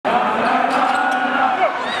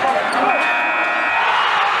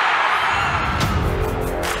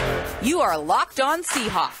are Locked On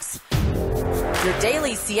Seahawks, your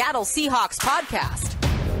daily Seattle Seahawks podcast.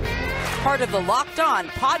 Part of the Locked On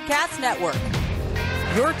Podcast Network,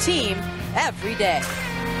 your team every day.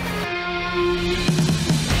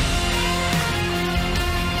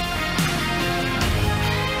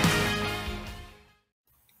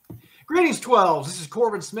 Greetings, 12s. This is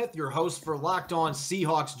Corbin Smith, your host for Locked On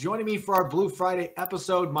Seahawks. Joining me for our Blue Friday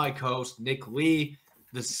episode, my co-host Nick Lee.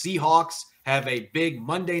 The Seahawks have a big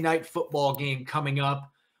Monday night football game coming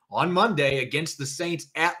up on Monday against the Saints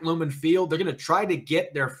at Lumen Field. They're going to try to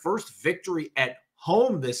get their first victory at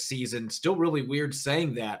home this season. Still really weird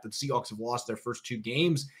saying that. The Seahawks have lost their first two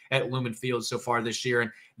games at Lumen Field so far this year,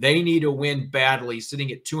 and they need to win badly,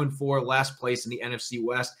 sitting at 2-4, last place in the NFC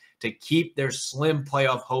West, to keep their slim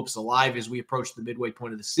playoff hopes alive as we approach the midway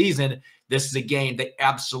point of the season. This is a game they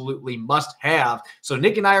absolutely must have. So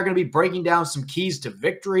Nick and I are going to be breaking down some keys to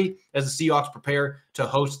victory as the Seahawks prepare to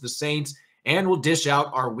host the Saints, and we'll dish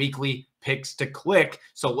out our weekly picks to click.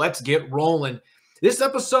 So let's get rolling. This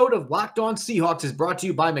episode of Locked On Seahawks is brought to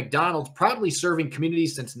you by McDonald's, proudly serving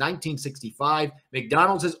communities since 1965.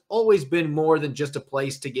 McDonald's has always been more than just a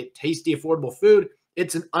place to get tasty, affordable food.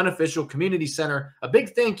 It's an unofficial community center. A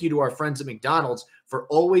big thank you to our friends at McDonald's for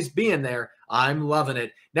always being there. I'm loving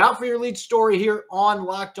it. Now for your lead story here on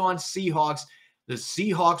Locked On Seahawks. The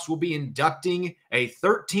Seahawks will be inducting a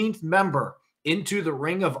 13th member into the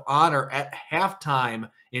Ring of Honor at halftime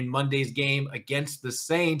in Monday's game against the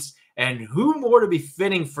Saints. And who more to be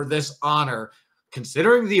fitting for this honor,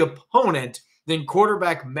 considering the opponent, than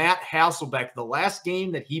quarterback Matt Hasselbeck. The last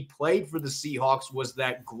game that he played for the Seahawks was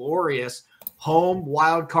that glorious home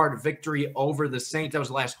wildcard victory over the Saints. That was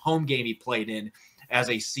the last home game he played in as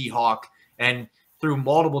a Seahawk, and threw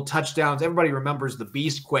multiple touchdowns. Everybody remembers the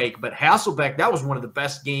Beastquake, but Hasselbeck, that was one of the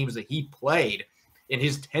best games that he played in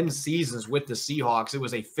his 10 seasons with the Seahawks. It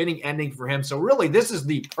was a fitting ending for him. So really, this is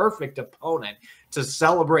the perfect opponent to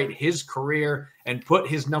celebrate his career and put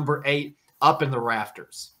his number 8 up in the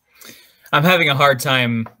rafters. I'm having a hard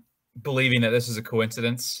time believing that this is a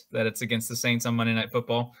coincidence, that it's against the Saints on Monday Night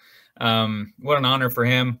Football. What an honor for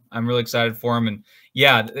him. I'm really excited for him. And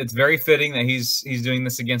yeah, it's very fitting that he's doing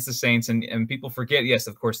this against the Saints. And people forget, yes,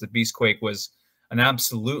 of course, the Beastquake was an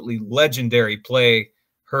absolutely legendary play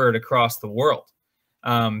heard across the world.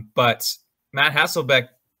 But Matt Hasselbeck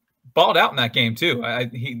balled out in that game too.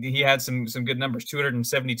 He had some good numbers: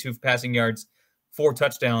 272 passing yards, 4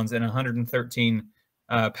 touchdowns, and 113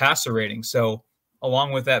 passer rating. So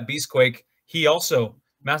along with that Beastquake, he also,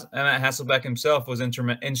 Matt Hasselbeck himself, was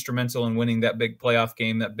instrumental in winning that big playoff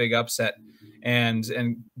game, that big upset, and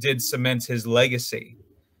did cement his legacy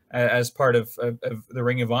as part of the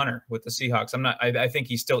Ring of Honor with the Seahawks. I think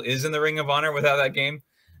he still is in the Ring of Honor without that game,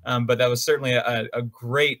 but that was certainly a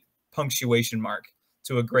great punctuation mark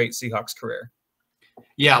to a great Seahawks career.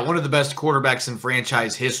 Yeah, one of the best quarterbacks in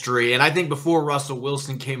franchise history. And I think before Russell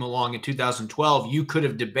Wilson came along in 2012, you could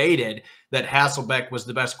have debated that Hasselbeck was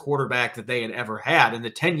the best quarterback that they had ever had. In the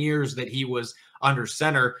 10 years that he was under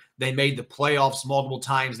center, they made the playoffs multiple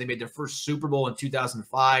times. They made their first Super Bowl in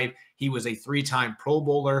 2005. He was a 3-time Pro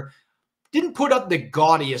Bowler. Didn't put up the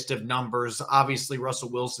gaudiest of numbers. Obviously,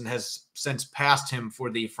 Russell Wilson has since passed him for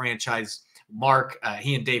the franchise mark.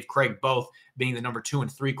 He and Dave Craig both being the number 2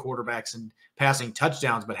 and 3 quarterbacks in passing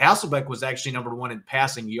touchdowns, but Hasselbeck was actually number 1 in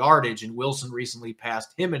passing yardage, and Wilson recently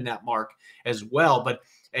passed him in that mark as well. But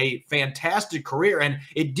a fantastic career, and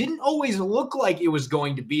it didn't always look like it was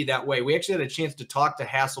going to be that way. We actually had a chance to talk to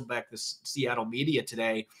Hasselbeck, the Seattle media,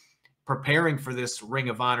 today, preparing for this Ring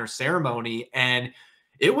of Honor ceremony, and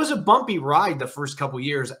it was a bumpy ride the first couple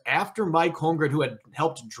years after Mike Holmgren, who had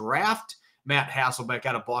helped draft Matt Hasselbeck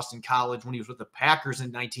out of Boston College when he was with the Packers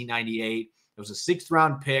in 1998. It was a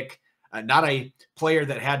 6th-round pick. Not a player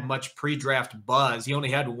that had much pre-draft buzz. He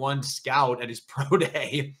only had 1 scout at his pro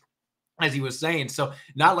day, as he was saying. So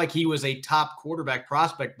not like he was a top quarterback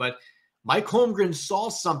prospect, but Mike Holmgren saw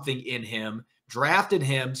something in him, drafted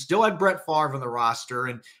him, still had Brett Favre on the roster,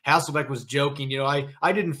 and Hasselbeck was joking,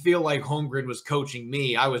 I didn't feel like Holmgren was coaching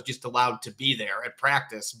me. I was just allowed to be there at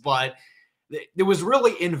practice. But it was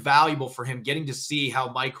really invaluable for him getting to see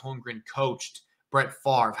how Mike Holmgren coached Brett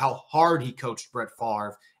Favre, how hard he coached Brett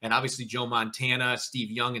Favre, and obviously Joe Montana,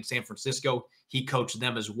 Steve Young in San Francisco, he coached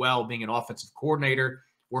them as well, being an offensive coordinator,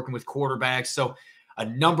 working with quarterbacks. So a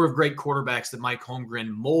number of great quarterbacks that Mike Holmgren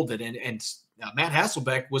molded, and Matt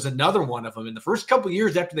Hasselbeck was another one of them. In the first couple of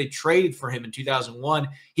years after they traded for him in 2001,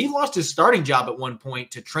 he lost his starting job at one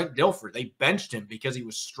point to Trent Dilfer. They benched him because he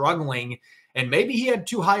was struggling And maybe he had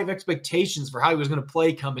too high of expectations for how he was going to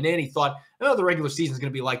play coming in. He thought, oh, the regular season is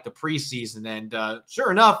going to be like the preseason. And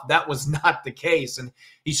sure enough, that was not the case. And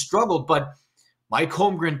he struggled, but Mike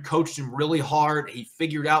Holmgren coached him really hard. He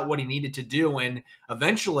figured out what he needed to do. And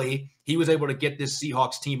eventually he was able to get this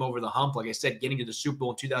Seahawks team over the hump. Like I said, getting to the Super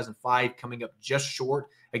Bowl in 2005, coming up just short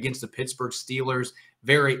against the Pittsburgh Steelers.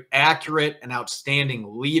 Very accurate and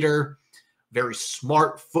outstanding leader. Very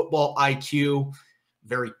smart football IQ.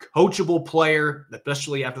 Very coachable player,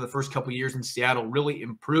 especially after the first couple of years in Seattle, really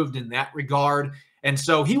improved in that regard. And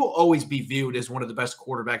so he will always be viewed as one of the best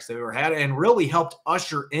quarterbacks they've ever had and really helped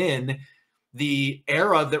usher in the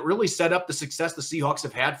era that really set up the success the Seahawks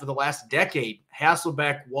have had for the last decade.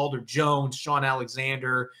 Hasselbeck, Walter Jones, Sean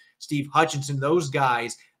Alexander, Steve Hutchinson, those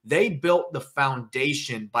guys, they built the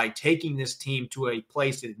foundation by taking this team to a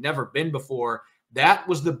place it had never been before. That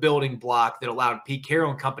was the building block that allowed Pete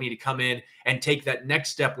Carroll and company to come in and take that next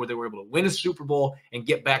step where they were able to win a Super Bowl and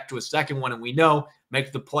get back to a second one. And we know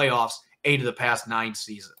make the playoffs 8 of the past 9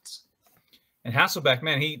 seasons. And Hasselbeck,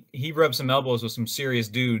 man, he rubbed some elbows with some serious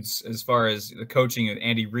dudes as far as the coaching of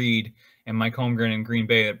Andy Reid and Mike Holmgren in Green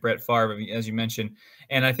Bay, Brett Favre, as you mentioned.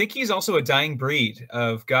 And I think he's also a dying breed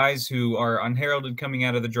of guys who are unheralded coming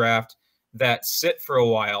out of the draft that sit for a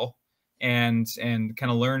while and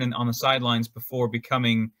kind of learn on the sidelines before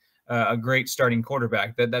becoming a great starting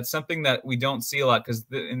quarterback. That's something that we don't see a lot because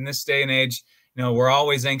in this day and age, we're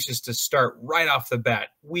always anxious to start right off the bat,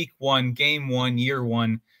 week 1, game 1, year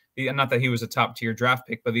 1. Not that he was a top tier draft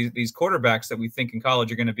pick, but these quarterbacks that we think in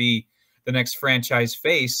college are going to be the next franchise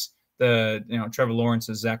face, the Trevor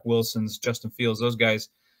Lawrence's, Zach Wilson's, Justin Fields, those guys.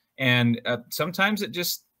 And sometimes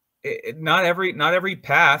not every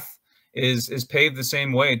path is paved the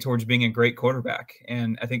same way towards being a great quarterback.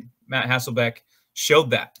 And I think Matt Hasselbeck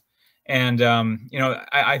showed that. And,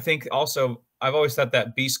 I think also I've always thought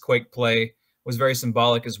that Beastquake play was very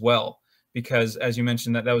symbolic as well, because as you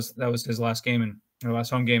mentioned, that was his last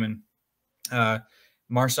home game. And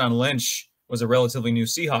Marshawn Lynch was a relatively new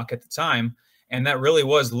Seahawk at the time. And that really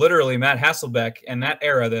was literally Matt Hasselbeck and that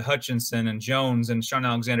era, the Hutchinson and Jones and Sean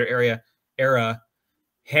Alexander era,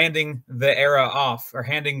 handing the era off or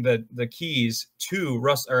handing the keys to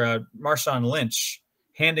Marshawn Lynch,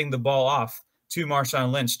 handing the ball off to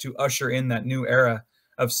Marshawn Lynch to usher in that new era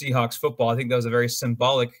of Seahawks football. I think that was a very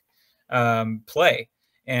symbolic play.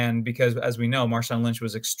 And because, as we know, Marshawn Lynch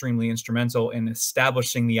was extremely instrumental in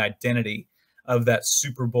establishing the identity of that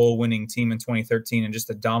Super Bowl winning team in 2013 and just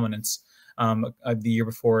the dominance of the year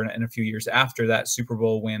before and a few years after that Super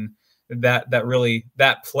Bowl win. That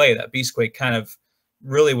play, that Beastquake, kind of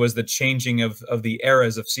really was the changing of the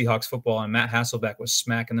eras of Seahawks football, and Matt Hasselbeck was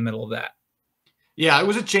smack in the middle of that. Yeah, it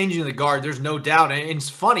was a changing of the guard. There's no doubt. And it's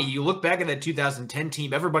funny, you look back at that 2010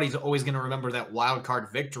 team, everybody's always going to remember that wild card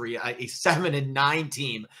victory, a 7-9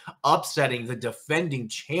 team upsetting the defending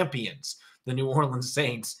champions, the New Orleans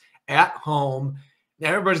Saints, at home. Now,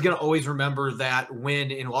 everybody's going to always remember that win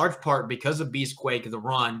in large part because of Beastquake, the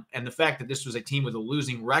run, and the fact that this was a team with a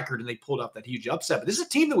losing record and they pulled off that huge upset. But this is a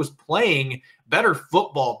team that was playing better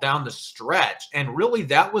football down the stretch. And really,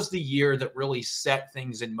 that was the year that really set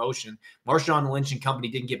things in motion. Marshawn Lynch and company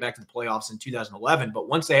didn't get back to the playoffs in 2011, but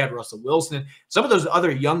once they had Russell Wilson, some of those other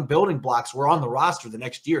young building blocks were on the roster the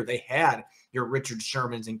next year. They had your Richard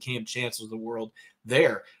Shermans and Cam Chancellor of the world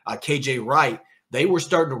there, KJ Wright. They were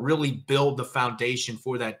starting to really build the foundation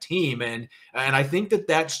for that team. And I think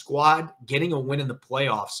that squad getting a win in the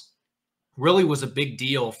playoffs really was a big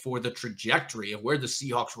deal for the trajectory of where the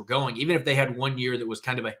Seahawks were going. Even if they had one year that was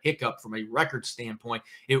kind of a hiccup from a record standpoint,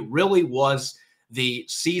 it really was the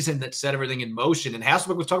season that set everything in motion. And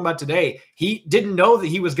Hasselbeck was talking about today, he didn't know that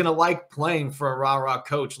he was going to like playing for a rah-rah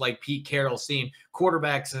coach like Pete Carroll, seeing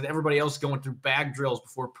quarterbacks and everybody else going through bag drills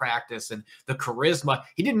before practice and the charisma.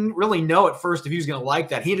 He didn't really know at first if he was going to like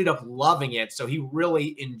that. He ended up loving it. So he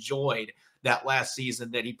really enjoyed that last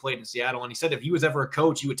season that he played in Seattle. And he said if he was ever a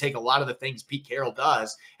coach, he would take a lot of the things Pete Carroll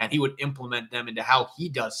does and he would implement them into how he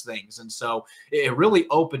does things. And so it really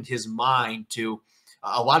opened his mind to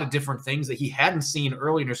a lot of different things that he hadn't seen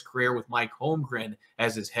early in his career with Mike Holmgren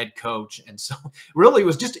as his head coach. And so really it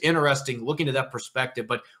was just interesting looking at that perspective.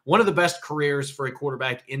 But one of the best careers for a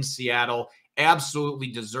quarterback in Seattle, absolutely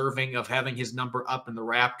deserving of having his number up in the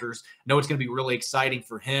Raptors. I know it's going to be really exciting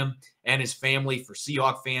for him and his family, for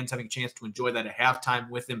Seahawks fans having a chance to enjoy that at halftime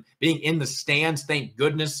with him, being in the stands. Thank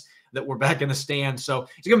goodness that we're back in the stands. So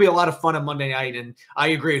it's going to be a lot of fun on Monday night. And I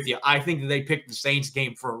agree with you. I think that they picked the Saints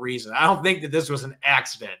game for a reason. I don't think that this was an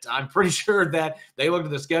accident. I'm pretty sure that they looked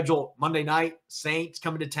at the schedule Monday night, Saints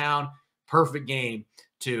coming to town, perfect game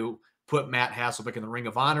to put Matt Hasselbeck in the Ring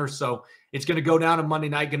of Honor. So it's going to go down on Monday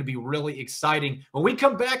night, going to be really exciting. When we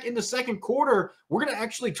come back in the second quarter, we're going to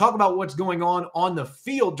actually talk about what's going on the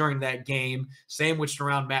field during that game, sandwiched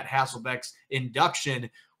around Matt Hasselbeck's induction.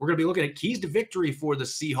 We're going to be looking at keys to victory for the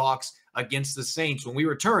Seahawks against the Saints. When we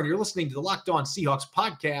return, you're listening to the Locked On Seahawks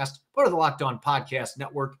podcast, part of the Locked On Podcast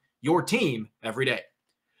Network, your team every day.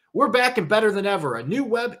 We're back and better than ever. A new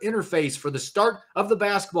web interface for the start of the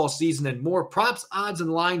basketball season and more props, odds,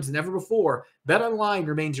 and lines than ever before. BetOnline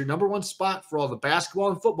remains your number one spot for all the basketball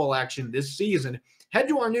and football action this season. Head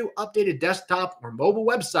to our new updated desktop or mobile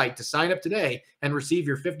website to sign up today and receive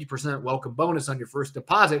your 50% welcome bonus on your first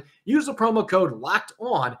deposit. Use the promo code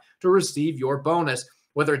LOCKEDON to receive your bonus.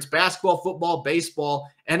 Whether it's basketball, football, baseball,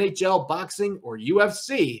 NHL, boxing, or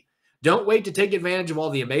UFC, don't wait to take advantage of all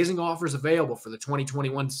the amazing offers available for the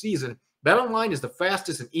 2021 season. BetOnline is the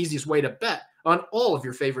fastest and easiest way to bet on all of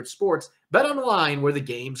your favorite sports. BetOnline, where the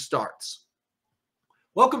game starts.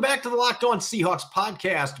 Welcome back to the Locked On Seahawks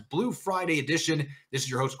podcast, Blue Friday edition. This is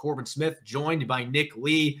your host, Corbin Smith, joined by Nick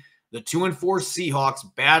Lee. The 2-4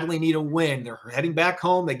 Seahawks badly need a win. They're heading back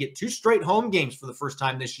home. They get 2 straight home games for the first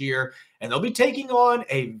time this year, and they'll be taking on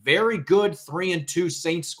a very good 3-2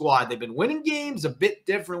 Saints squad. They've been winning games a bit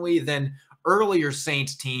differently than earlier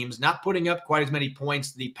Saints teams, not putting up quite as many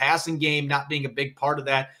points, the passing game not being a big part of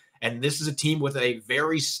that. And this is a team with a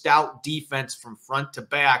very stout defense from front to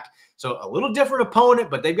back. So a little different opponent,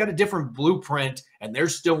 but they've got a different blueprint, and they're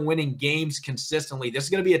still winning games consistently. This is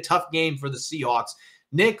going to be a tough game for the Seahawks.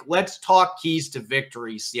 Nick, let's talk keys to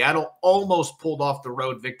victory. Seattle almost pulled off the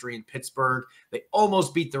road victory in Pittsburgh. They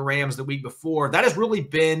almost beat the Rams the week before. That has really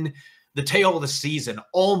been the tale of the season,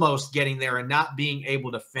 almost getting there and not being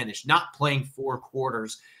able to finish, not playing 4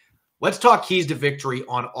 quarters. Let's talk keys to victory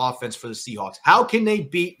on offense for the Seahawks. How can they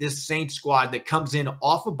beat this Saints squad that comes in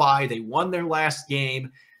off a bye? They won their last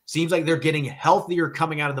game. Seems like they're getting healthier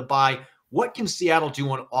coming out of the bye. What can Seattle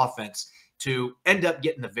do on offense to end up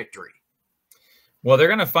getting the victory? Well, they're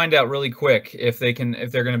going to find out really quick if they're going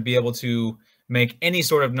to be able to make any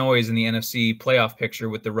sort of noise in the NFC playoff picture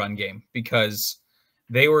with the run game, because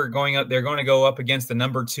they're going to go up against the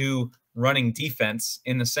number 2 running defense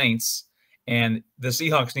in the Saints, and the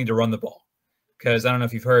Seahawks need to run the ball, because I don't know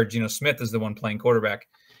if you've heard, Geno Smith is the one playing quarterback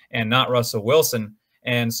and not Russell Wilson.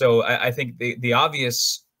 And so I think the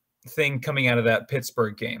obvious thing coming out of that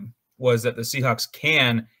Pittsburgh game was that the Seahawks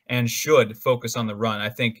can and should focus on the run. I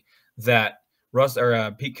think that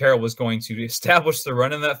Pete Carroll was going to establish the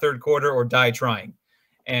run in that third quarter or die trying.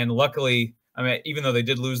 And luckily, I mean, even though they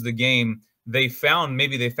did lose the game, they found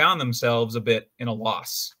themselves a bit in a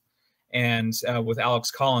loss. And with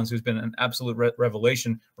Alex Collins, who's been an absolute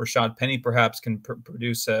revelation, Rashad Penny perhaps can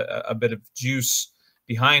produce a bit of juice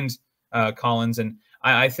behind Collins. And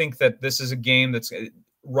I think that this is a game that's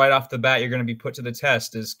right off the bat, you're going to be put to the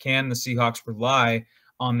test is, can the Seahawks rely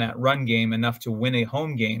on that run game enough to win a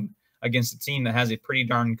home game against a team that has a pretty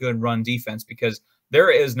darn good run defense? Because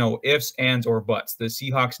there is no ifs, ands, or buts. The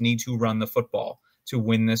Seahawks need to run the football to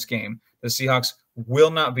win this game. The Seahawks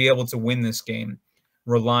will not be able to win this game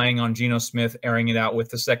relying on Geno Smith airing it out with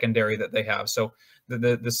the secondary that they have. So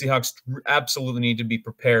the Seahawks absolutely need to be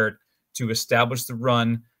prepared to establish the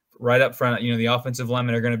run right up front. The offensive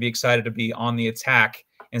linemen are going to be excited to be on the attack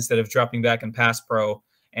instead of dropping back in pass pro.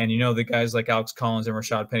 And the guys like Alex Collins and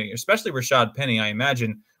Rashad Penny, especially Rashad Penny, I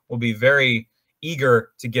imagine, will be very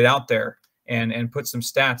eager to get out there and put some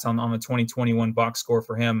stats on the 2021 box score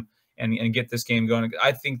for him and get this game going.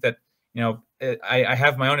 I think that, I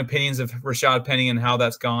have my own opinions of Rashad Penny and how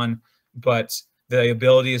that's gone, but the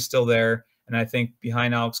ability is still there. And I think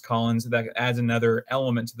behind Alex Collins, that adds another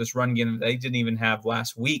element to this run game that they didn't even have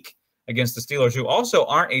last week against the Steelers, who also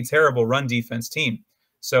aren't a terrible run defense team.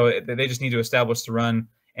 So they just need to establish the run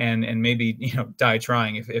and maybe, die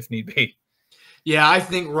trying if need be. Yeah, I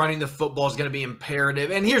think running the football is going to be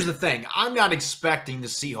imperative. And here's the thing. I'm not expecting the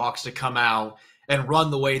Seahawks to come out and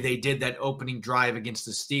run the way they did that opening drive against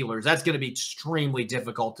the Steelers. That's going to be extremely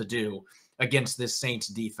difficult to do against this Saints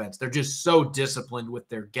defense. They're just so disciplined with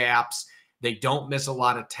their gaps. They don't miss a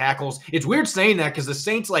lot of tackles. It's weird saying that because the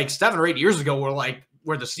Saints, like 7 or 8 years ago, were like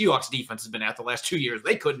where the Seahawks defense has been at the last 2 years.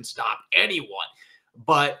 They couldn't stop anyone.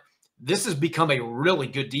 But this has become a really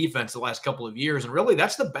good defense the last couple of years. And really,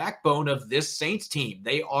 that's the backbone of this Saints team.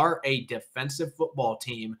 They are a defensive football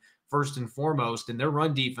team, first and foremost, and their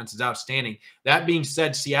run defense is outstanding. That being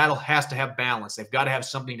said, Seattle has to have balance. They've got to have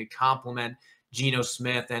something to complement Geno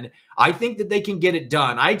Smith, and I think that they can get it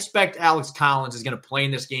done. I expect Alex Collins is going to play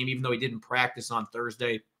in this game, even though he didn't practice on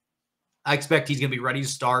Thursday. I expect he's going to be ready to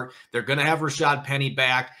start. They're going to have Rashad Penny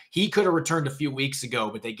back. He could have returned a few weeks ago,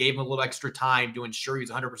 but they gave him a little extra time to ensure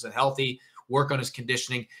he's 100% healthy, work on his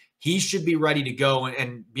conditioning. He should be ready to go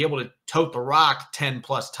and be able to tote the rock 10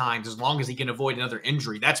 plus times as long as he can avoid another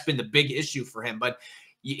injury. That's been the big issue for him. But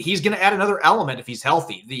he's going to add another element if he's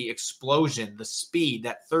healthy, the explosion, the speed,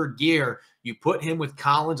 that third gear. You put him with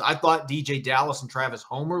Collins. I thought DJ Dallas and Travis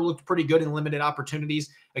Homer looked pretty good in limited opportunities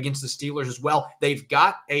against the Steelers as well. They've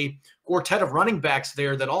got a quartet of running backs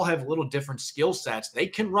there that all have little different skill sets. They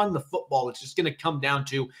can run the football. It's just going to come down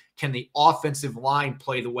to, can the offensive line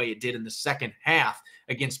play the way it did in the second half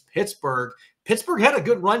against Pittsburgh? Pittsburgh had a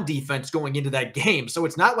good run defense going into that game, so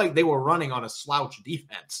it's not like they were running on a slouch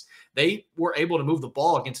defense. They were able to move the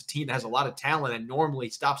ball against a team that has a lot of talent and normally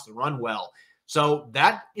stops the run well. So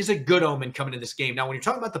that is a good omen coming to this game. Now, when you're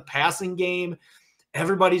talking about the passing game,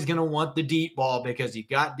 everybody's going to want the deep ball because you've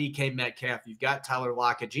got DK Metcalf, you've got Tyler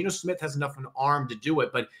Lockett. Geno Smith has enough of an arm to do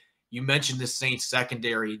it, but you mentioned the Saints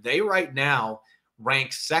secondary. They right now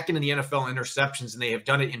rank second in the NFL interceptions, and they have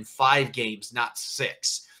done it in 5 games, not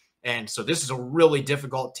 6. And so this is a really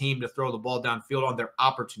difficult team to throw the ball downfield on. They're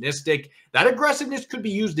opportunistic. That aggressiveness could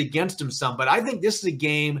be used against them some, but I think this is a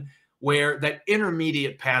game where that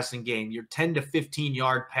intermediate passing game, your 10 to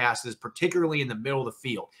 15-yard passes, particularly in the middle of the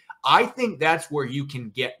field, I think that's where you can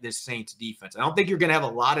get this Saints defense. I don't think you're going to have a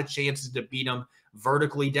lot of chances to beat them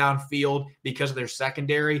vertically downfield because of their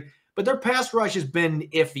secondary, but their pass rush has been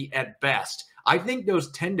iffy at best. I think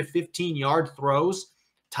those 10 to 15-yard throws,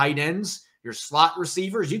 tight ends, your slot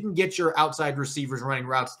receivers, you can get your outside receivers running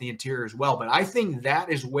routes to the interior as well, but I think that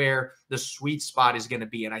is where the sweet spot is going to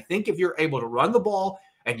be. And I think if you're able to run the ball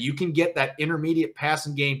and you can get that intermediate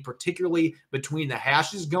passing game, particularly between the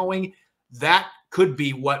hashes going, that could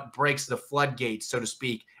be what breaks the floodgates, so to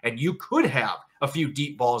speak. And you could have a few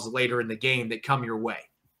deep balls later in the game that come your way.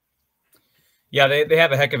 Yeah, they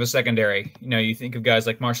have a heck of a secondary. You know, you think of guys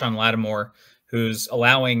like Marshawn Lattimore, who's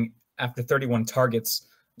allowing, after 31 targets,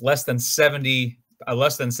 less than 70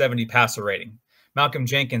 passer rating. Malcolm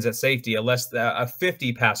Jenkins at safety, a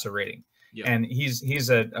 50 passer rating. Yeah. And he's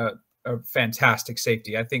a fantastic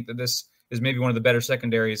safety. I think that this is maybe one of the better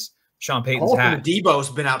secondaries Sean Payton's had. Debo's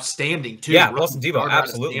been outstanding too. Yeah, Wilson Debo,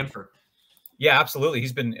 absolutely. Yeah, absolutely.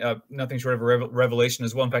 He's been nothing short of a revelation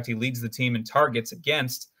as well. In fact, he leads the team in targets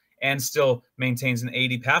against and still maintains an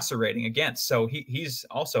 80 passer rating against. So he's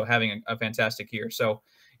also having a fantastic year. So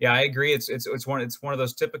yeah, I agree. It's one of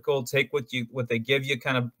those typical take what they give you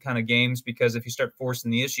kind of games, because if you start forcing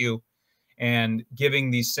the issue and giving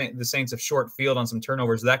the Saints a short field on some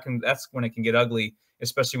turnovers, that's when it can get ugly,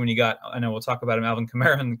 especially when you got, I know we'll talk about him, Alvin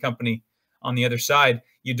Kamara and the company on the other side.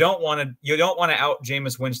 You don't want to out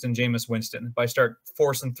Jameis Winston by start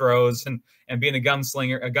forcing throws and being a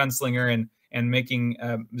gunslinger and making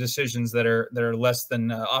decisions that are less than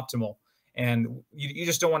optimal. And you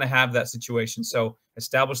just don't want to have that situation. So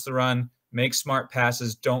establish the run, make smart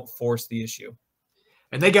passes, don't force the issue.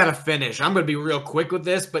 And they got to finish. I'm going to be real quick with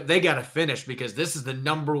this, but they got to finish because this is the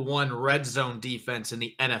 #1 red zone defense in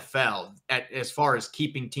the NFL as far as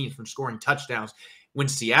keeping teams from scoring touchdowns. When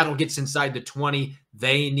Seattle gets inside the 20,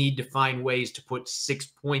 they need to find ways to put 6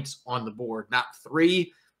 points on the board, not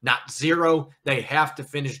 3, not 0. They have to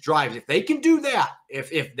finish drives. If they can do that,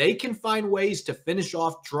 if they can find ways to finish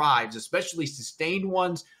off drives, especially sustained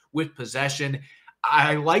ones with possession,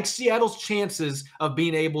 I like Seattle's chances of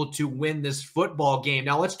being able to win this football game.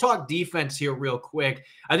 Now, let's talk defense here real quick.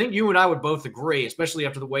 I think you and I would both agree, especially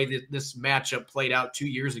after the way that this matchup played out 2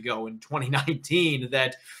 years ago in 2019,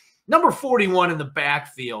 that number 41 in the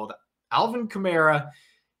backfield, Alvin Kamara,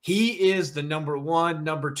 he is the #1,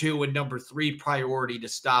 #2, and #3 priority to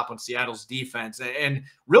stop on Seattle's defense. And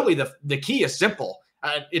really, the key is simple.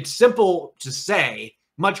 It's simple to say,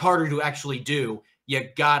 much harder to actually do. You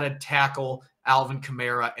got to tackle Alvin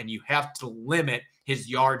Kamara, and you have to limit his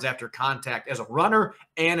yards after contact as a runner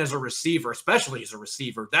and as a receiver, especially as a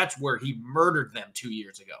receiver. That's where he murdered them 2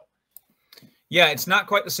 years ago. Yeah, it's not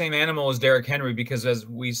quite the same animal as Derrick Henry because, as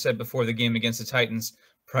we said before the game against the Titans,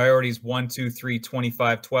 priorities 1, 2, 3,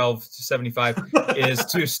 25, 12 to 75 is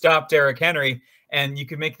to stop Derrick Henry. And you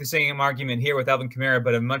could make the same argument here with Alvin Kamara,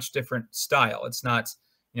 but a much different style. It's not,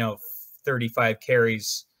 35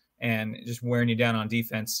 carries and just wearing you down on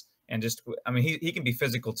defense. And just, I mean, he can be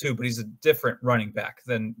physical too, but he's a different running back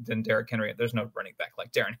than Derrick Henry. There's no running back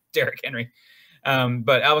like Derrick Henry.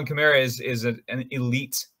 But Alvin Kamara is an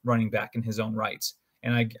elite running back in his own right.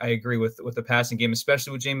 And I agree with the passing game,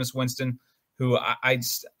 especially with Jameis Winston, who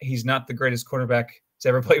he's not the greatest quarterback to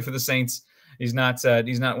ever play for the Saints. He's not one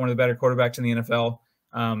of the better quarterbacks in the NFL.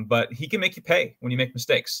 But he can make you pay when you make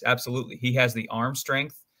mistakes. Absolutely. He has the arm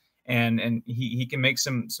strength and he can make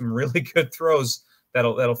some really good throws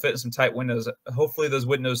that'll fit in some tight windows. Hopefully those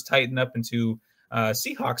windows tighten up into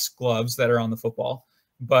Seahawks gloves that are on the football.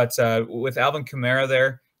 But with Alvin Kamara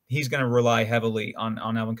there, he's going to rely heavily on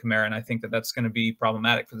Alvin Kamara, and I think that's going to be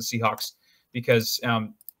problematic for the Seahawks because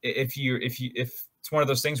if it's one of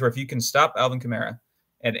those things where if you can stop Alvin Kamara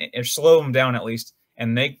and slow him down at least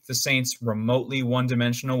and make the Saints remotely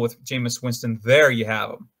one-dimensional with Jameis Winston, there you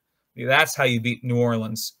have them. That's how you beat New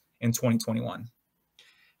Orleans in 2021.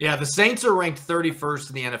 Yeah, the Saints are ranked 31st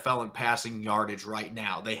in the NFL in passing yardage right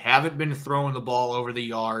now. They haven't been throwing the ball over the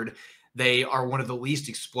yard. They are one of the least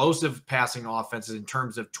explosive passing offenses in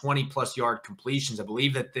terms of 20-plus yard completions. I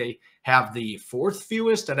believe that they have the fourth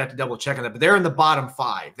fewest. I'd have to double-check on that, but they're in the bottom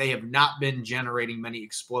 5. They have not been generating many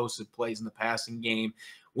explosive plays in the passing game.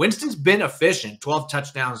 Winston's been efficient, 12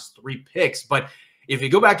 touchdowns, 3 picks, but if you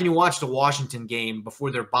go back and you watch the Washington game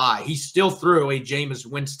before their bye, he still threw a Jameis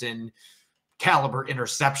Winston caliber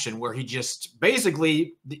interception where he just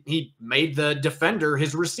basically he made the defender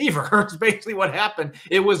his receiver. It's basically what happened.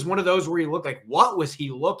 It was one of those where he looked like, what was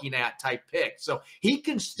he looking at type pick. So he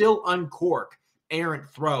can still uncork errant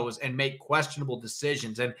throws and make questionable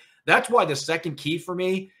decisions. And that's why the second key for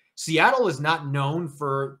me, Seattle is not known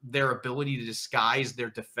for their ability to disguise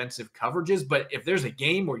their defensive coverages. But if there's a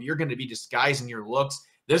game where you're going to be disguising your looks,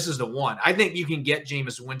 this is the one. I think you can get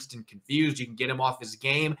Jameis Winston confused. You can get him off his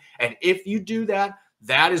game. And if you do that,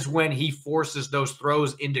 that is when he forces those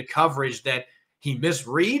throws into coverage that he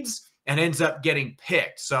misreads and ends up getting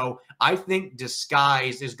picked. So I think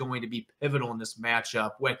disguise is going to be pivotal in this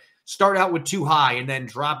matchup. When start out with too high and then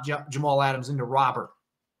drop Jamal Adams into Robert,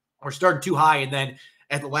 or starting too high and then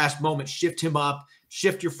at the last moment shift him up,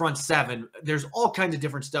 shift your front 7. There's all kinds of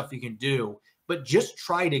different stuff you can do. But just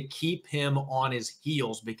try to keep him on his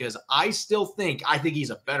heels because I think he's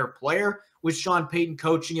a better player with Sean Payton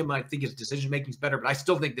coaching him. I think his decision-making is better, but I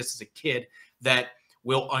still think this is a kid that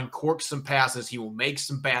will uncork some passes. He will make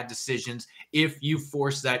some bad decisions if you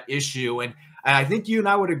force that issue. And I think you and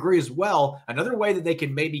I would agree as well. Another way that they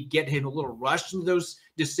can maybe get him a little rushed into those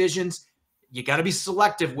decisions, you got to be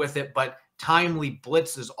selective with it, but timely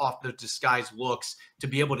blitzes off those disguised looks to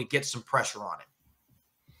be able to get some pressure on it.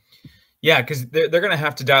 Yeah, because they're going to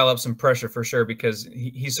have to dial up some pressure for sure because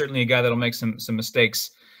he's certainly a guy that'll make some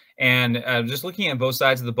mistakes. And just looking at both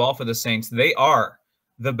sides of the ball for the Saints, they are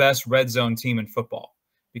the best red zone team in football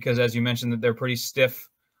because, as you mentioned, that they're pretty stiff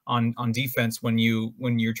on defense when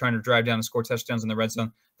you're trying to drive down and score touchdowns in the red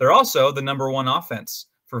zone. They're also the number 1 offense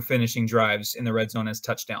for finishing drives in the red zone as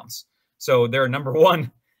touchdowns. So they're number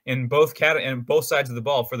 1 in both sides of the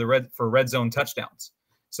ball for red zone touchdowns.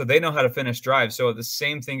 So they know how to finish drives. So the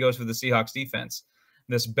same thing goes for the Seahawks defense.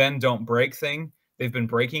 This bend, don't break thing, they've been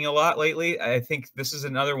breaking a lot lately. I think this is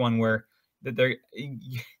another one where you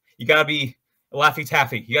got to be Laffy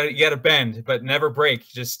Taffy. You got to bend, but never break.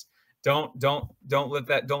 Just don't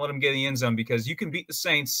let them get in the end zone because you can beat the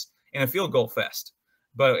Saints in a field goal fest.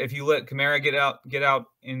 But if you let Kamara get out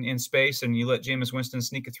in space and you let Jameis Winston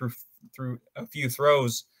sneak it through a few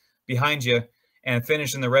throws behind you and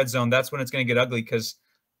finish in the red zone, that's when it's going to get ugly because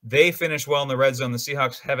they finish well in the red zone. The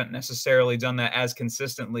Seahawks haven't necessarily done that as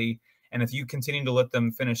consistently. And if you continue to let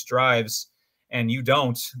them finish drives and you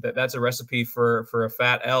don't, that's a recipe for a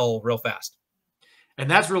fat L real fast. And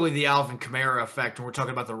that's really the Alvin Kamara effect when we're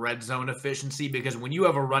talking about the red zone efficiency, because when you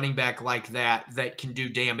have a running back like that can do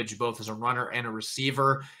damage both as a runner and a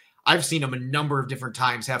receiver, I've seen him a number of different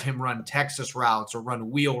times have him run Texas routes or run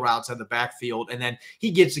wheel routes out of the backfield. And then he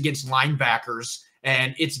gets against linebackers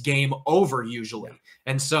and it's game over usually.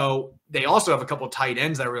 And so they also have a couple of tight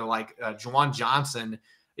ends that I really like. Juwan Johnson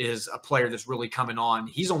is a player that's really coming on.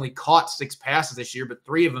 He's only caught 6 passes this year, but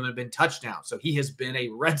 3 of them have been touchdowns. So he has been a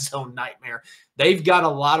red zone nightmare. They've got a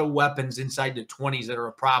lot of weapons inside the 20s that are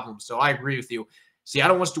a problem. So I agree with you.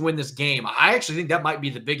 Seattle wants to win this game. I actually think that might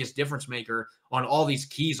be the biggest difference maker on all these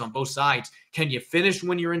keys on both sides. Can you finish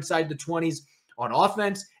when you're inside the 20s on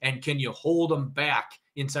offense? And can you hold them back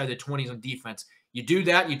inside the 20s on defense? You do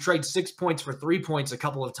that, you trade 6 points for 3 points a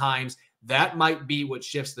couple of times. That might be what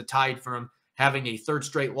shifts the tide from having a third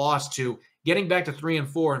straight loss to getting back to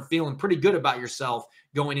 3-4 and feeling pretty good about yourself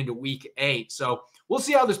going into week 8. So we'll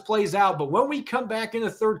see how this plays out. But when we come back in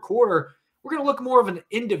the third quarter, we're going to look more of an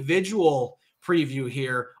individual preview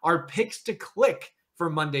here. Our picks to click for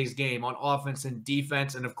Monday's game on offense and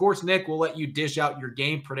defense. And of course, Nick, we'll let you dish out your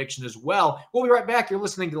game prediction as well. We'll be right back. You're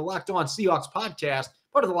listening to the Locked On Seahawks podcast,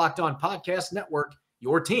 part of the Locked On Podcast Network,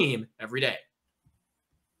 your team every day.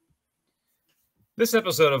 This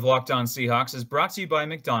episode of Locked On Seahawks is brought to you by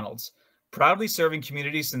McDonald's, proudly serving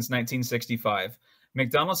communities since 1965.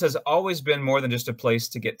 McDonald's has always been more than just a place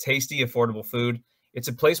to get tasty, affordable food. It's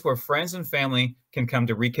a place where friends and family can come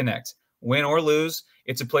to reconnect. Win or lose,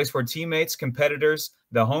 it's a place where teammates, competitors,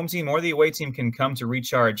 the home team, or the away team can come to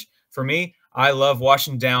recharge. For me, I love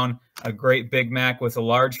washing down a great Big Mac with a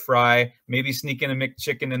large fry, maybe sneak in a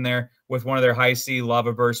McChicken in there with one of their High C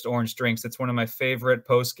Lava Burst orange drinks. That's one of my favorite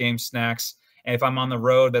post-game snacks. And if I'm on the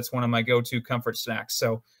road, that's one of my go-to comfort snacks.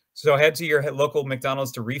 So head to your local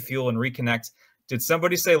McDonald's to refuel and reconnect. Did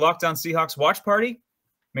somebody say Locked On Seahawks watch party?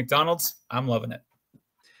 McDonald's, I'm loving it.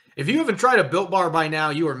 If you haven't tried a Built Bar by now,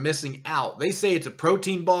 you are missing out. They say it's a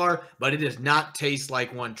protein bar, but it does not taste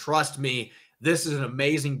like one. Trust me, this is an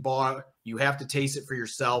amazing bar. You have to taste it for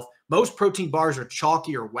yourself. Most protein bars are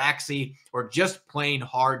chalky or waxy or just plain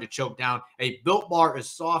hard to choke down. A Built Bar is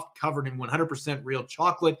soft, covered in 100% real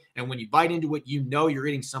chocolate, and when you bite into it, you know you're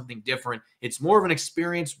eating something different. It's more of an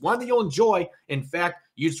experience, one that you'll enjoy. In fact,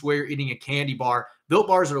 you'd swear you're eating a candy bar. Built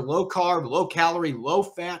Bars are low carb, low calorie, low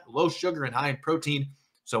fat, low sugar, and high in protein.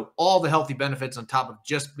 So all the healthy benefits on top of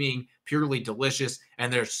just being purely delicious.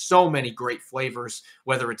 And there's so many great flavors,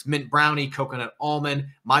 whether it's mint brownie, coconut almond,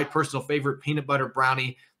 my personal favorite, peanut butter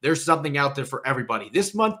brownie. There's something out there for everybody.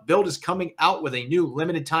 This month, Built is coming out with a new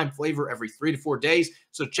limited time flavor every 3 to 4 days.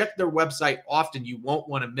 So check their website often. You won't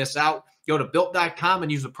want to miss out. Go to Built.com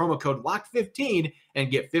and use the promo code LOCKED15 and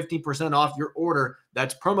get 15% off your order.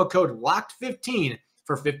 That's promo code LOCKED15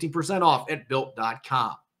 for 15% off at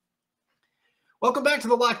Built.com. Welcome back to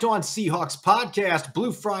the Locked On Seahawks podcast,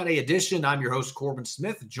 Blue Friday edition. I'm your host, Corbin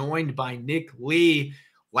Smith, joined by Nick Lee.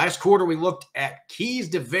 Last quarter, we looked at keys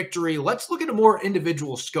to victory. Let's look at a more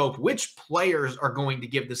individual scope. Which players are going to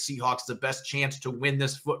give the Seahawks the best chance to win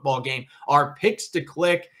this football game? Our picks to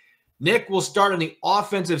click. Nick, we'll start on the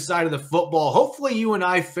offensive side of the football. Hopefully you and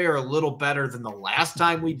I fare a little better than the last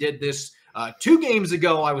time we did this. 2 games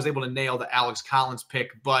ago, I was able to nail the Alex Collins pick,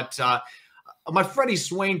 but my Freddie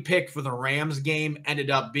Swain pick for the Rams game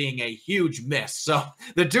ended up being a huge miss. So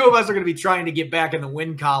the two of us are going to be trying to get back in the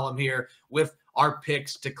win column here with our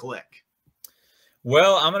picks to click.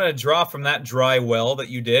 Well, I'm going to draw from that dry well that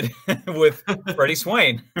you did with Freddie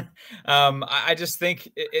Swain. I just think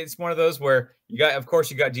it's one of those where you got, of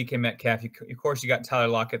course, you got DK Metcalf. Of course, you got Tyler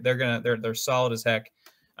Lockett. They're solid as heck.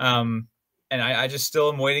 And I just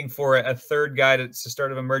still am waiting for a third guy to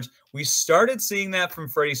start to emerge. We started seeing that from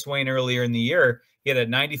Freddie Swain earlier in the year. He had a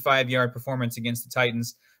 95-yard performance against the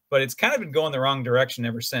Titans, but it's kind of been going the wrong direction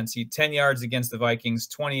ever since. He had 10 yards against the Vikings,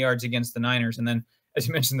 20 yards against the Niners, and then, as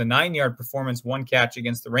you mentioned, the 9-yard performance, 1 catch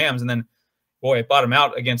against the Rams, and then, boy, it bottomed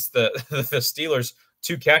out against the Steelers,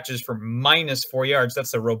 2 catches for -4 yards.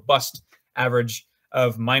 That's a robust average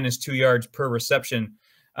of -2 yards per reception.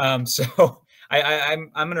 So I'm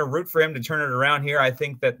going to root for him to turn it around here. I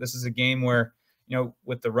think that this is a game where,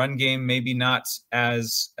 with the run game, maybe not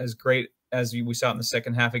as great as we saw in the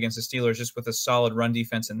second half against the Steelers, just with a solid run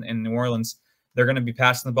defense in New Orleans. They're going to be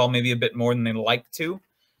passing the ball maybe a bit more than they like to.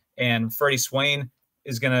 And Freddie Swain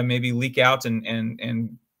is going to maybe leak out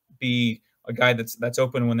and be a guy that's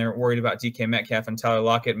open when they're worried about DK Metcalf and Tyler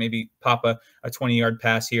Lockett, maybe pop a 20-yard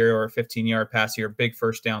pass here or a 15-yard pass here, big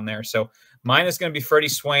first down there. So mine is going to be Freddie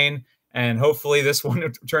Swain. And hopefully this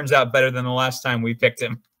one turns out better than the last time we picked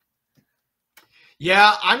him.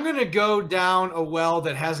 Yeah, I'm going to go down a well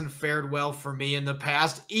that hasn't fared well for me in the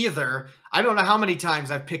past either. I don't know how many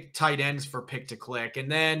times I've picked tight ends for pick to click,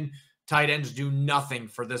 and then tight ends do nothing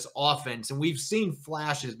for this offense. And we've seen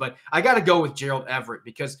flashes, but I got to go with Gerald Everett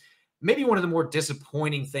because maybe one of the more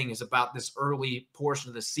disappointing things about this early portion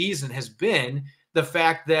of the season has been the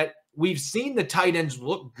fact that we've seen the tight ends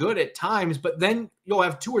look good at times, but then you'll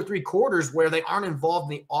have 2 or 3 quarters where they aren't involved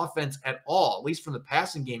in the offense at all, at least from the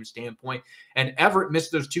passing game standpoint. And Everett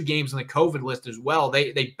missed those 2 games on the COVID list as well.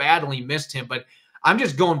 They badly missed him, but I'm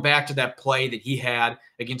just going back to that play that he had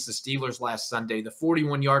against the Steelers last Sunday, the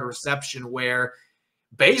 41-yard reception where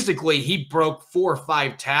basically he broke 4 or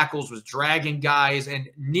 5 tackles, was dragging guys, and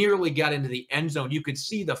nearly got into the end zone. You could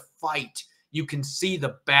see the fight. You can see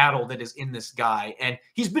the battle that is in this guy. And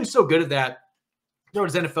he's been so good at that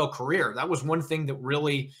throughout his NFL career. That was one thing that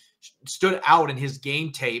really stood out in his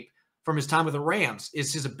game tape from his time with the Rams,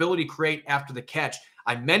 is his ability to create after the catch.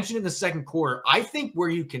 I mentioned in the second quarter, I think where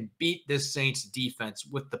you can beat this Saints defense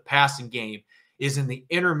with the passing game is in the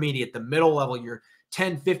intermediate, the middle level, your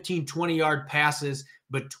 10, 15, 20-yard passes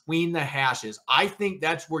between the hashes. I think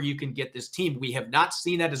that's where you can get this team. We have not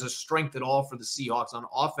seen that as a strength at all for the Seahawks on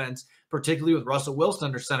offense, particularly with Russell Wilson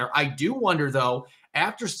under center. I do wonder, though,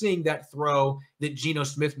 after seeing that throw that Geno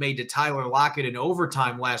Smith made to Tyler Lockett in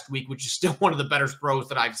overtime last week, which is still one of the better throws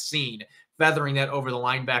that I've seen, feathering that over the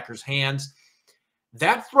linebacker's hands,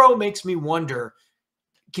 that throw makes me wonder,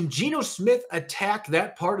 can Geno Smith attack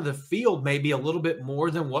that part of the field maybe a little bit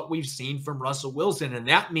more than what we've seen from Russell Wilson? And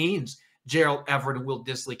that means Gerald Everett and Will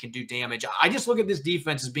Dissly can do damage. I just look at this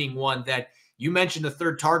defense as being one that you mentioned the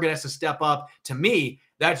third target has to step up. To me,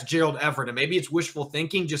 that's Gerald Everett. And maybe it's wishful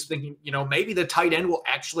thinking, just thinking, maybe the tight end will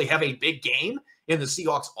actually have a big game in the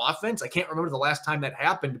Seahawks offense. I can't remember the last time that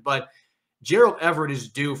happened, but Gerald Everett is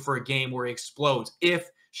due for a game where he explodes if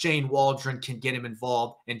Shane Waldron can get him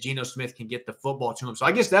involved and Geno Smith can get the football to him. So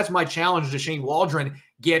I guess that's my challenge to Shane Waldron.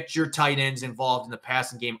 Get your tight ends involved in the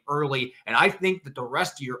passing game early. And I think that the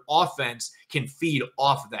rest of your offense can feed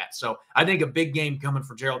off of that. So I think a big game coming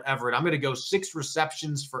for Gerald Everett. I'm going to go 6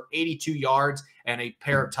 receptions for 82 yards and a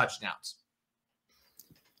pair of touchdowns.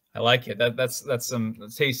 I like it. That's some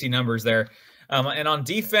tasty numbers there. And on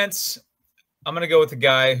defense, I'm going to go with a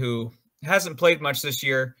guy who hasn't played much this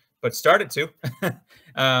year, but started to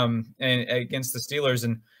and against the Steelers,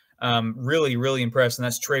 and really, really impressed. And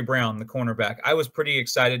that's Trey Brown, the cornerback. I was pretty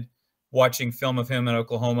excited watching film of him at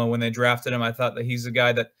Oklahoma when they drafted him. I thought that he's a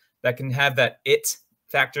guy that can have that it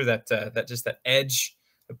factor, that just that edge,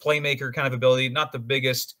 the playmaker kind of ability. Not the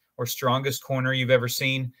biggest or strongest corner you've ever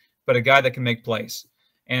seen, but a guy that can make plays.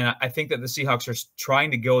 And I think that the Seahawks are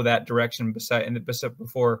trying to go that direction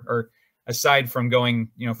aside from going,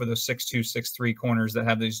 for those 6'2", 6'3" corners that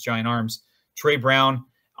have these giant arms. Trey Brown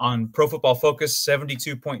on Pro Football Focus,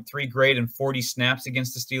 72.3 grade and 40 snaps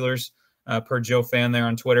against the Steelers, per Joe Fan there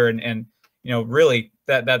on Twitter. And really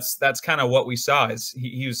that's kind of what we saw is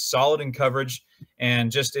he was solid in coverage,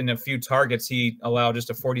 and just in a few targets, he allowed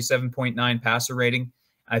just a 47.9 passer rating.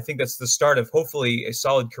 I think that's the start of hopefully a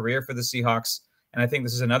solid career for the Seahawks. And I think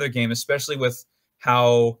this is another game, especially with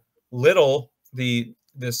how little the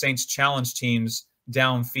Saints challenge teams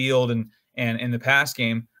downfield and in the pass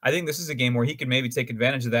game. I think this is a game where he could maybe take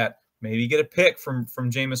advantage of that, maybe get a pick from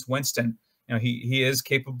Jameis Winston. He is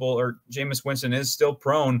capable, or Jameis Winston is still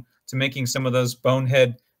prone to making some of those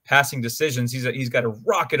bonehead passing decisions. He's got a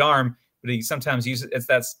rocket arm, but he sometimes uses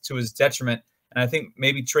that's to his detriment. And I think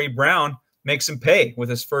maybe Trey Brown makes him pay with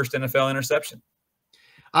his first NFL interception.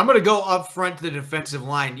 I'm going to go up front to the defensive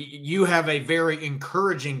line. You have a very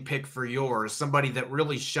encouraging pick for yours, somebody that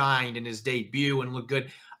really shined in his debut and looked good.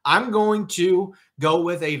 I'm going to go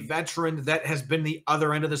with a veteran that has been the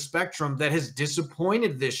other end of the spectrum that has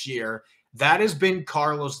disappointed this year. That has been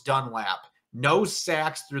Carlos Dunlap. No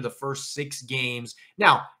sacks through the first 6 games.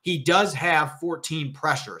 Now, he does have 14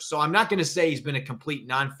 pressures, so I'm not going to say he's been a complete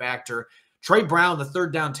non-factor. Trey Brown, the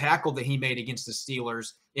third down tackle that he made against the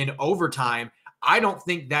Steelers in overtime, I don't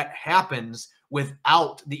think that happens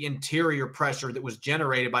without the interior pressure that was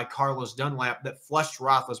generated by Carlos Dunlap that flushed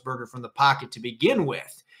Roethlisberger from the pocket to begin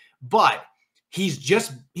with. But he's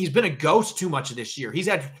been a ghost too much of this year. He's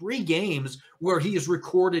had 3 games where he has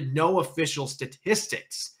recorded no official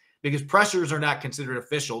statistics because pressures are not considered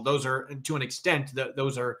official. Those are, to an extent,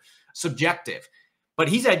 those are subjective. But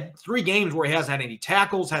he's had 3 games where he hasn't had any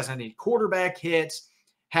tackles, hasn't had any quarterback hits,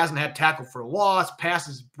 hasn't had tackle for loss,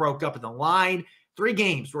 passes broke up in the line. 3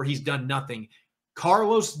 games where he's done nothing.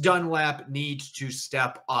 Carlos Dunlap needs to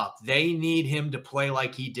step up. They need him to play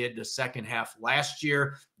like he did the second half last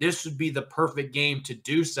year. This would be the perfect game to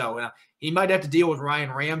do so. He might have to deal with Ryan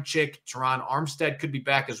Ramczyk. Teron Armstead could be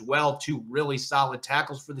back as well. 2 really solid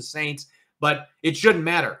tackles for the Saints. But it shouldn't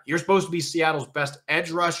matter. You're supposed to be Seattle's best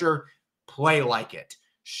edge rusher. Play like it.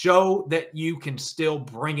 Show that you can still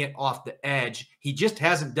bring it off the edge. He just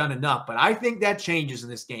hasn't done enough. But I think that changes in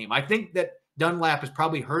this game. I think that Dunlap has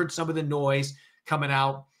probably heard some of the noise coming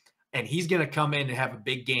out, and he's going to come in and have a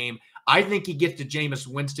big game. I think he gets to Jameis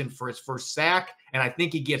Winston for his first sack, and I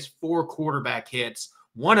think he gets 4 quarterback hits,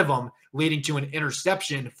 one of them leading to an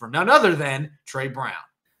interception for none other than Trey Brown.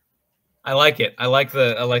 I like it. I like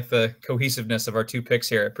the cohesiveness of our 2 picks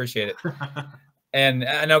here. I appreciate it. And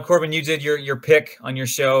I know, Corbin, you did your pick on your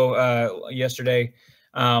show yesterday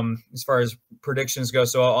as far as predictions go,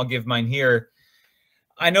 so I'll give mine here.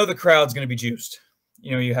 I know the crowd's going to be juiced.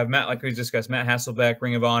 You have Matt, like we discussed, Matt Hasselbeck,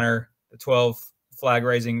 Ring of Honor, the 12 flag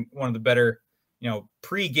raising, one of the better,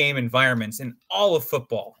 pre-game environments in all of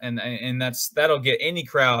football. And that'll get any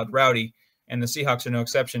crowd rowdy, and the Seahawks are no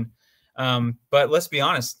exception. But let's be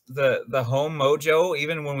honest, the home mojo,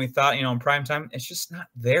 even when we thought, in prime time, it's just not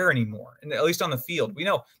there anymore. And at least on the field, we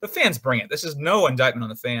know the fans bring it. This is no indictment on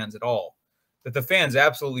the fans at all. That the fans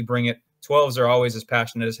absolutely bring it. 12s are always as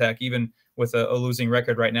passionate as heck, even with a losing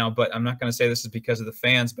record right now. But I'm not going to say this is because of the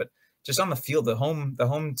fans, but just on the field, the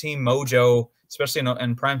home team mojo, especially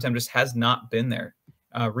in primetime, just has not been there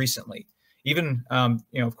recently. Even,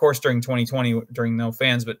 of course, during 2020, during no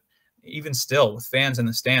fans, but even still with fans in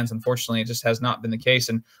the stands, unfortunately, it just has not been the case.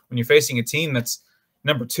 And when you're facing a team that's,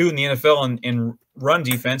 number 2 in the NFL in run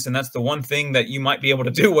defense, and that's the one thing that you might be able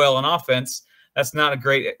to do well on offense. That's not a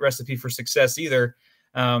great recipe for success either.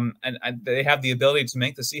 And they have the ability to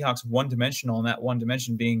make the Seahawks one-dimensional, and that one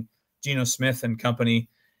dimension being Geno Smith and company.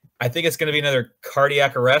 I think it's going to be another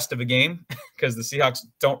cardiac arrest of a game because the Seahawks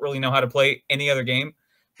don't really know how to play any other game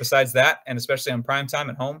besides that, and especially on primetime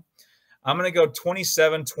at home. I'm going to go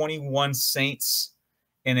 27-21 Saints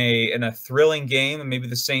in a thrilling game, and maybe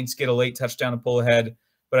the Saints get a late touchdown to pull ahead,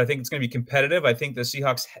 but I think it's going to be competitive. I think the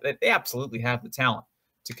Seahawks, they absolutely have the talent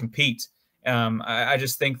to compete. I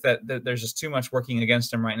just think that there's just too much working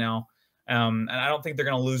against them right now. And I don't think they're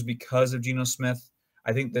going to lose because of Geno Smith.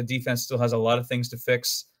 I think the defense still has a lot of things to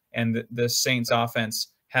fix, and the Saints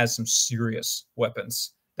offense has some serious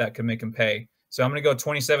weapons that could make them pay. So I'm going to go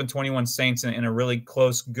 27-21 Saints in a really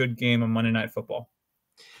close, good game of Monday Night Football.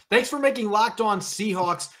 Thanks for making Locked On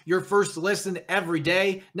Seahawks your first listen every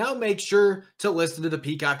day. Now make sure to listen to the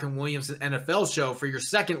Peacock and Williamson NFL show for your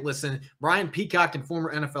second listen. Brian Peacock and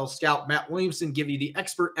former NFL scout Matt Williamson give you the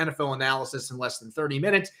expert NFL analysis in less than 30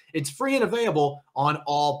 minutes. It's free and available on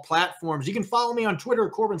all platforms. You can follow me on Twitter,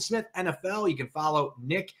 Corbin Smith NFL. You can follow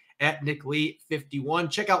Nick at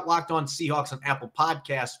NickLee51. Check out Locked On Seahawks on Apple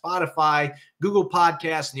Podcasts, Spotify, Google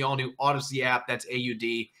Podcasts, and the all-new Odyssey app. That's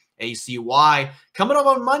AUDACY. Coming up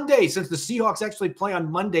on Monday, since the Seahawks actually play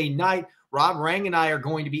on Monday night, Rob Rang and I are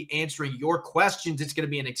going to be answering your questions. It's going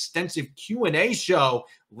to be an extensive Q&A show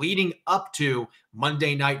leading up to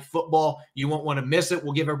Monday Night Football. You won't want to miss it.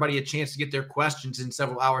 We'll give everybody a chance to get their questions in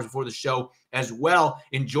several hours before the show as well.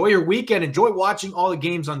 Enjoy your weekend. Enjoy watching all the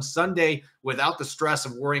games on Sunday without the stress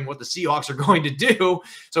of worrying what the Seahawks are going to do.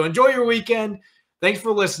 So enjoy your weekend. Thanks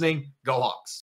for listening. Go Hawks.